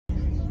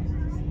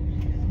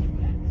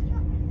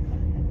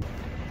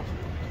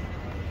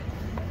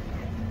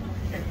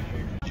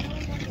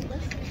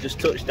Just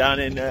touched down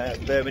in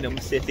Birmingham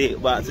City,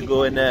 about to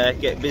go and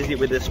get busy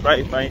with the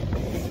spray paint.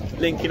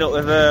 Linking up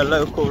with a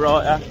local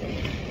writer.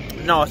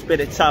 Nice bit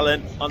of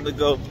talent on the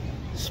go,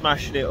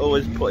 smashing it,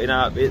 always putting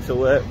out bits of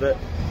work. But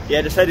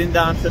yeah, just heading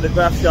down to the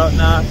graph shop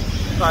now.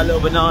 Got a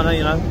little banana,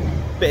 you know,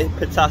 bit of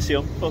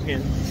potassium,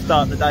 fucking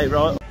start the day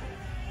right.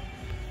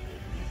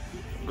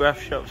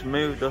 Graph shop's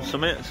moved or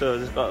something, so I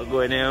just got to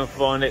go in here and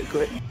find it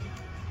quick.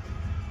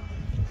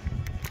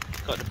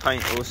 Got the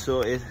paint all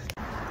sorted.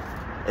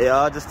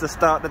 Yeah, just to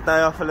start the day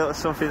off, a little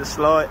something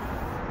slight.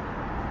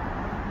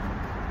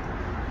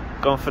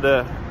 Gone for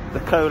the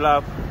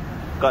collab.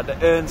 Got the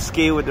Earn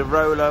ski with the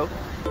Rolo.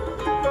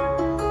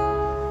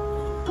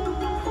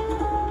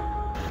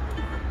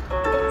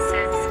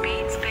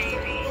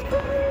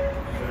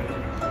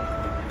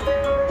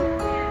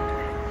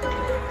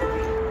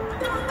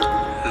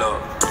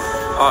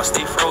 Heart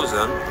stay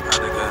frozen,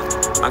 and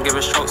again I'm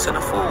giving strokes in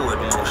a forward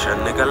motion.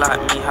 Nigga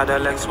like me had her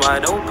legs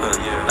wide open.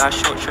 That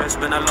short trip's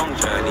been a long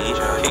journey.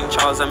 King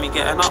Charles and me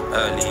getting up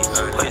early.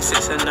 Put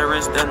 6 in the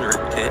wrist, then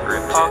ripped it.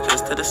 Rip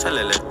Parkers to the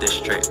cellular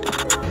district.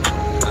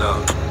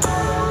 Look,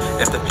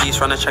 if the police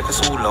run a check,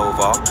 it's all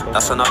over.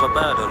 That's another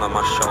burden on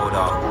my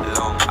shoulder.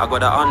 I got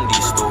the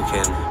undies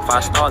stalking.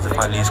 5 stars if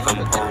I lose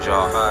composure.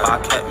 But I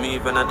kept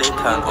moving and they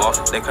turned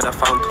off. They could have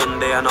found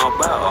Tunde and I'll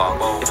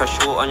better. If you're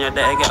short on your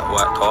day, get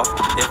worked off.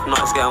 If not,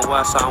 it's getting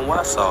worse and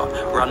worse.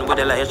 Run with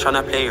it like you're trying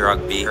to play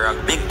rugby.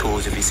 Big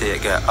tools if you see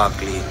it get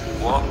ugly.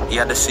 What? He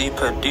had a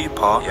super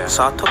duper,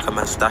 so I took him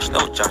and stashed.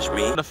 Don't judge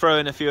me. I'm gonna throw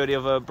in a few of the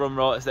other Brum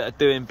writers that are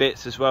doing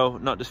bits as well,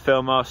 not just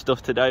film our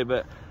stuff today,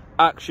 but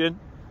Action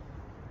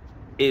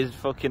is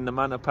fucking the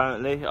man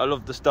apparently. I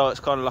love the style, it's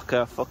kind of like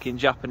a fucking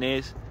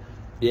Japanese.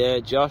 Yeah,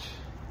 Josh.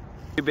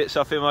 A few bits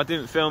off him. I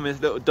didn't film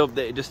his little dub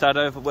that he just had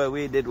over where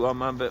we did one,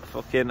 man, but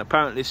fucking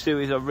apparently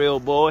Suey's a real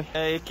boy.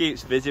 Yeah, he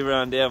keeps busy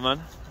around here,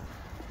 man.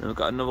 And we've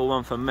got another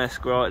one from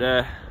Mesk right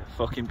there.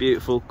 Fucking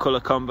beautiful colour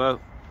combo.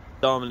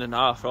 Diamond and a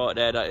half right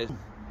there, that is.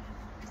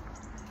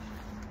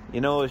 You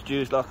know, it's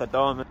used like a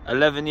diamond.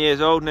 11 years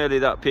old nearly,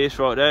 that piece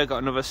right there.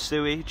 Got another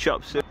Suey,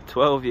 chop Suey.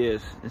 12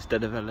 years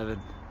instead of 11.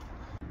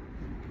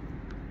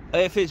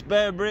 If it's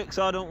bare bricks,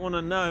 I don't want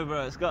to know,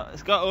 bro. It's got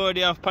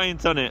already have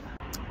paint on it.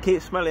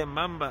 Keep smelling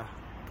mamba.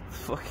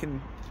 Fucking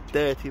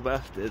dirty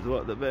bastards,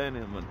 what they're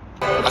burning, man.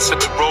 I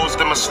said the roads,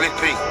 them are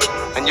slippy,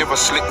 and you're a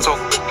slipped up.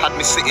 Had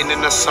me sitting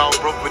in the cell,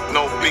 bro, with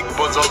no big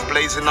buzz. I was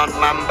blazing on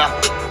mamba,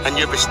 and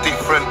you're it's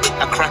different.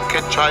 A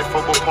crackhead tried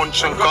for a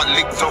punch and got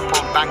licked up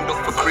and banged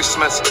up for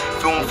Christmas.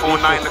 Film for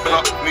 9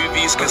 o'clock,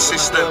 movies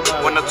consistent.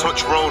 When I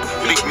touch road,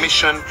 big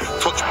mission.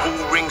 Touch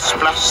bull ring,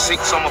 splash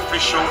 6, I'm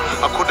official.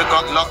 I could have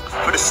got locked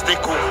for the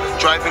stickle.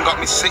 Driving got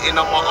me sitting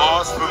on my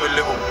arse for a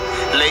little.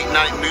 Late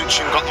night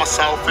mooching, got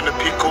myself in a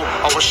pickle.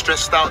 I was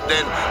stressed out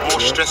then,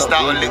 more stressed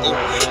out a little.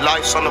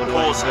 Life's on a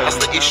pause,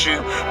 that's the issue.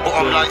 But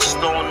I'm like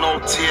stone,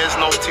 no tears,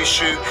 no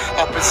tissue.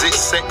 Opposite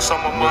sex on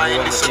my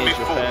mind, it's a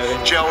mythful.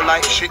 Jail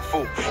like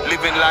shitful.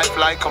 Living life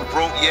like I'm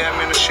broke, yeah,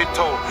 I'm in a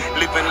shithole.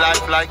 Living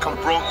life like I'm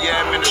broke,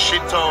 yeah, I'm in a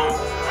shithole.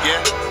 Yeah,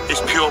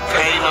 it's pure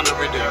pain on the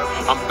rhythm.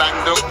 I'm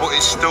banged up, but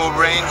it still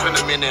rains when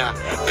I'm in here.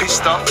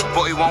 Pissed off,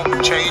 but it won't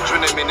change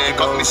when I'm in here.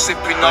 Got me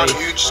sipping on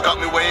huge, got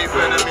me waving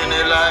when I'm in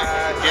here like,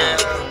 yeah,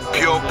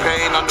 pure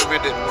pain on the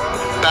rhythm.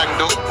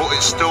 Banged up, but it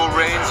still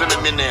rains when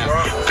I'm in here.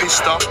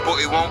 Pissed off, but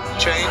it won't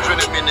change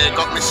when I'm in here.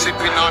 Got me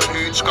sipping on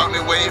huge, got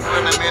me waving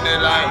when I'm in here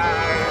like,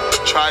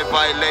 try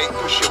violate,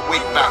 push your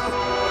wig back.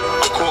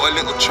 I caught a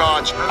little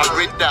charge, I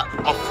read that.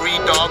 My 3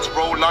 dogs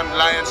roll on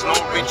lions, no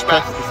ridgeback.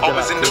 I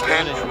was in the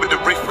pen with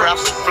the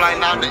riffraffs, flying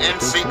down the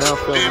M6,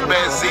 doing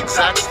bare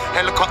zigzags.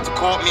 Helicopter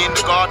caught me in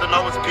the garden,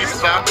 I was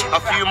pissed, fam.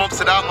 A few months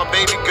without my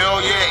baby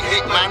girl, yeah, it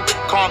hit, man.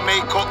 Can't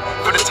make up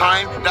for the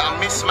time that I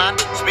miss, man.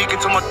 Speaking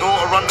to my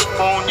daughter on the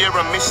phone, yeah,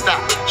 I missed that.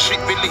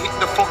 Shit really hit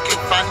the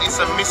fucking fan,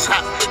 it's a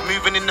mishap.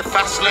 Moving in the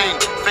fast lane,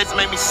 feds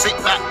made me sit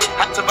back.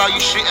 Had to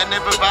value shit, I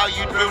never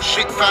valued real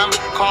shit, fam.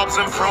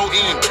 Carbs and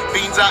protein,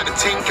 beans out the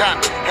tin can.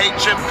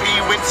 HMP,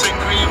 Winston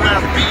Green, where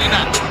I've been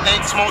at.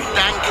 Ain't smoke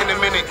dank in a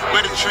minute,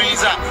 where the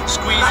trees at.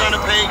 Squeeze on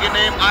a pagan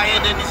name,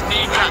 iron in his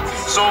kneecap.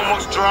 So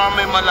much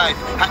drama in my life,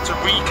 had to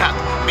recap.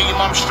 Me and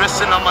mum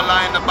stressing on my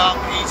line about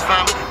peace,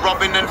 fam.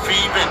 Robbing and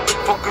thieving,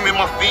 fucking with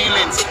my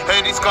feelings.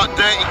 Heard he's got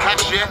dirty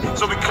cash, yeah,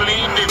 so we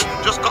cleaned him.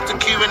 Just got to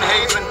Q and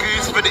Hayes and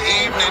Goose for the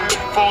evening.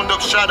 Phoned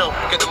up Shadow,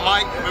 get the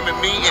mic when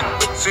we're meeting.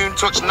 Soon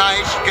touch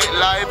Nige, get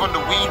live on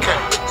the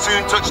weekend.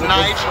 Soon touch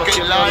Nige,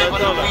 get live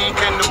on the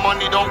weekend. The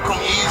money don't come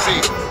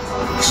easy.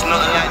 It's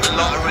nothing like the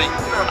lottery.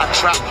 I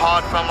trap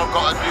hard, fam, I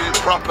gotta do it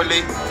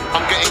properly.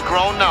 I'm getting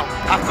grown now,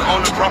 have to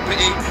own a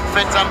property.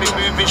 Feds have me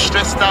moving,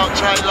 stressed out,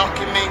 try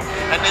locking me.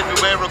 And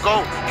everywhere I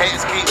go,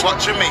 haters keep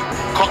watching me.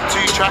 Cop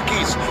 2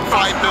 trackies,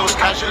 5 bills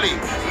casually.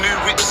 New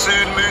whip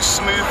soon, move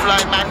smooth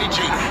like Manny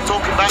G.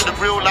 Talking about the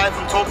real life,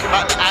 I'm talking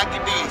about the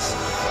agonies.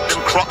 them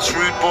crops,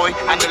 rude boy,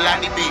 and the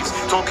laddie bees.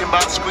 Talking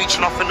about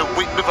screeching off in the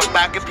whip with a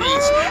bag of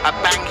peas. I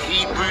bang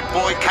heat, rude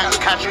boy, catch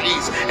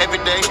casualties.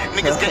 Every day,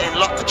 niggas getting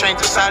locked to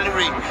change the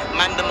salary.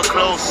 Man, them are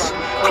close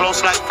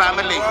like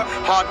family.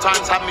 Hard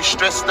times have me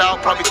stressed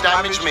out, probably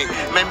damaged me.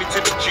 Made me to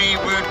the G,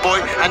 rude boy,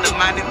 and the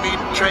man in me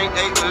trade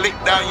 8 to lick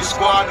down your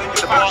squad.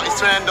 The party's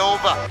turned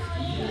over.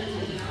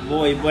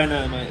 Muy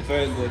bueno, mate,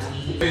 very good.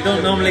 You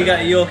don't normally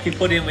get a Yorkie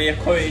pudding with your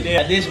curry, do you?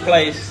 At this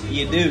place,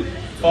 you do.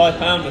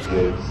 £5.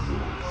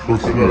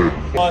 What's the name?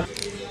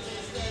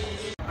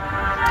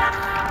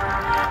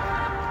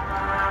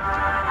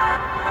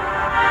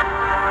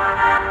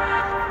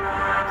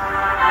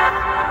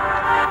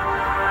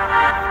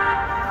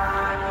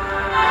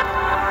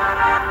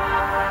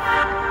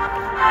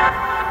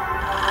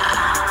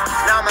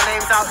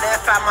 Out there,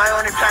 fam, my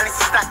only plan is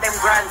to stack them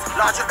grands.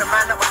 Large up the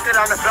man that was still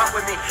on the block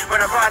with me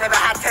when I brought never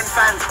had 10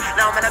 fans.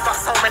 Now man, I got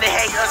so many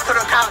haters,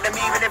 couldn't count them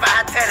even if I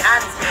had 10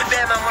 hands.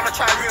 Bear man wanna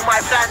try and ruin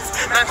my plans.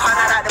 Man can't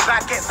add out the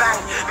back, get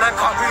banged. Man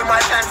can't ruin my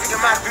plans, you're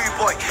a mad rude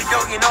boy.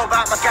 Don't you know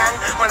about my gang?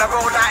 When I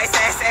roll out, it's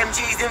the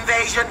SMG's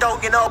invasion.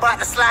 Don't you know about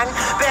the slang?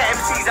 Bear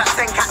MCs that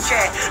send cat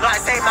chair. Like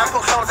I say, man,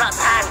 put clothes out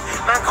to hang.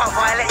 Man can't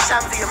violate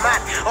shams, you're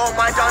mad. All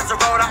my dons are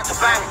rolled out to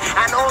bang.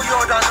 And all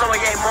your dons know I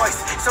ain't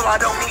moist, so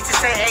I don't need to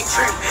say it ain't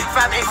true.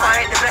 Fam, if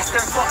I ain't the best,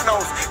 then fuck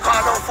knows.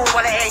 Can't no fool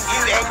while it ain't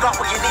you. Ain't got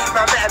what you need,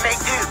 man, better make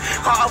do.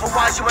 Can't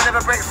otherwise you will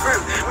never break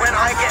through. When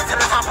I get to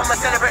the top, I'ma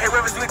celebrate.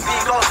 Whoever's with me,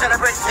 go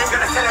celebrate too.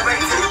 Gonna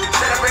celebrate too,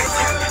 celebrate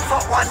too.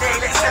 Fuck one day,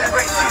 let's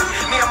celebrate too.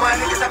 Me and my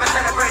niggas have a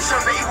celebration,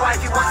 but your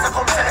wife, he wants to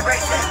come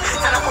celebrate too.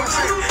 Tell her come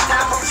true, tell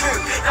her come true.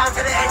 Down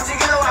to the end, you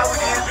know how we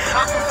do.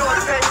 I can feel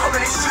the pain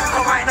coming, it's true.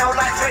 Come right now,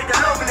 like Drake, the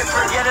love in the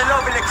crew. Yeah, the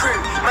love in the crew.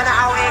 Man, I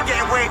out here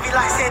getting wavy,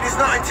 like saying there's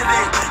nothing to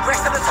lose.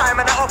 Rest of the time,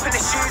 man, I up in the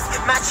shoes.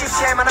 Match shift,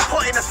 yeah, man, I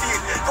put in a few.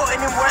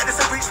 Putting in work,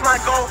 this will reach my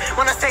goal.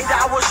 When I say that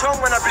I was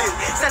wrong when I blew.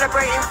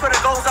 Celebrating for the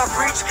goals I've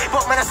reached,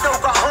 but man, I still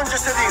got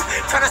hundreds to do.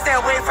 Trying to stay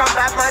away from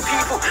bad mind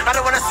people. I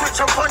don't want to switch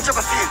and punch up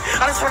a few.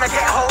 I just want to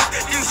get home,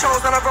 do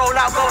shows on a roll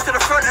out, go to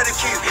the front of the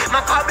queue.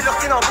 Man, can't be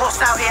looking all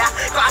bust out here.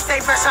 Gotta stay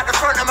fresh at the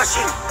front of my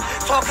shoe.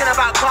 Talking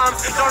about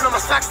bombs, don't know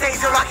my swag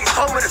stays like it's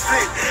home with the flu.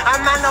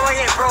 And man, no, I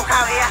ain't broke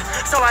out here,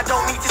 so I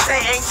don't need to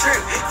say it ain't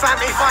true.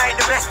 Family, if I ain't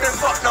the best, then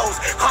fuck knows.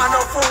 Can't no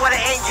fool when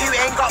it ain't you.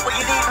 Ain't got what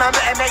you need, man,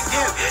 better make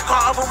do.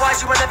 Can't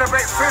otherwise you will never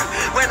break through.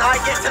 When I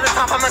get to the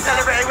top, I'ma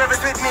celebrate.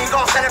 Whoever's with me,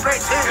 go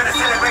celebrate too. Gonna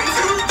celebrate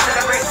too,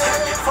 celebrate too.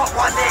 Fuck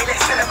one day,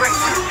 let's celebrate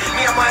too.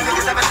 Me and my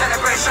niggas have a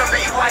celebration,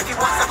 but your wife, he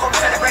wants to come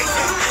celebrate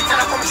too.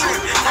 Tell her come true,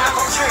 tell her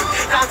come true.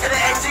 Down to the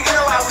end, you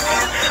know how we do.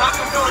 I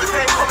can feel the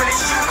pain coming,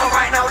 it's true. Come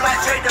right now, like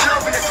Drake, the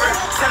love in the crew.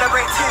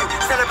 Celebrate too,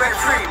 celebrate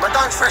free. My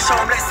dance fresh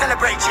home, let's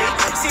celebrate G.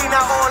 See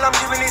now all I'm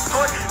doing is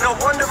good. No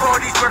wonder all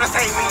these brothers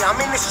hate me.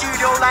 I'm in the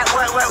studio like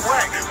work, work,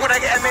 work. When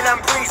I get them in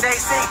and breeze, they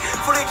sing.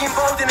 Fully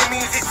involved in the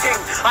music thing.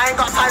 I ain't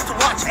got time to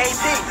watch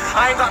AP.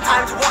 I ain't got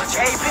time to watch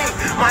AP.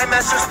 My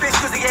man's just pissed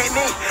cause he ain't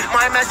me.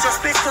 My man's just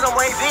pissed cause I'm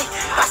wavy.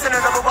 Passing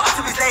another box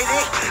to his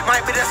lady.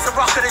 Might be just the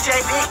rock of the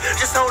JB.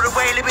 Just know the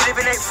way living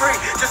ain't free.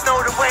 Just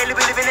know the way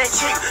living ain't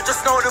cheap.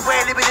 Just know the way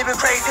living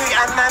crazy.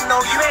 And man, no,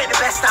 you ain't the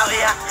best out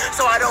here,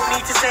 so I don't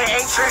need to say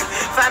it ain't true.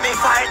 Fam, if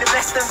I ain't the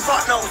best, then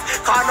fuck knows.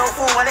 Can't no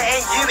fool when it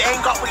ain't you.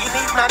 Ain't got what you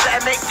need, man,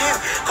 better make do.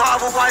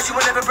 Can't otherwise you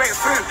will never break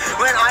through.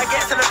 When I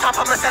get to the top,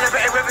 I'ma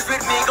celebrate. Whoever's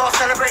with me, go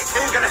celebrate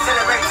too. Gonna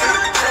celebrate too,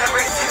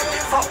 celebrate too.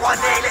 Fuck one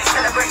day, let's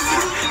celebrate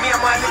too. Me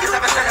and my niggas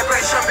have a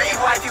celebration, but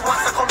your wife, he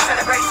wants to come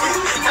celebrate too.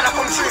 Tell her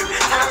come true,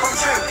 tell her come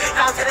true.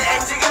 Down to the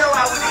end, you know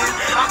how we do.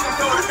 I can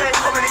feel the pain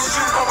coming, it's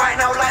true. Come right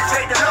now, like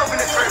Drake, the love in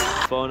the crew.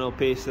 Final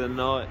piece of the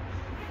night.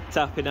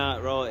 Tapping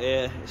out right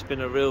here. It's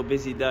been a real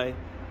busy day.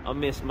 I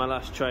missed my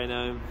last train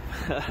home.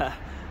 I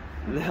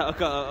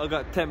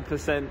got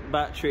 10%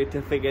 battery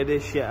to figure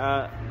this shit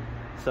out.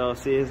 So I'll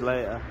see you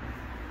later.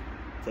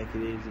 Take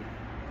it easy.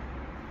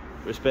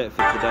 Respect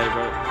for today,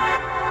 bro.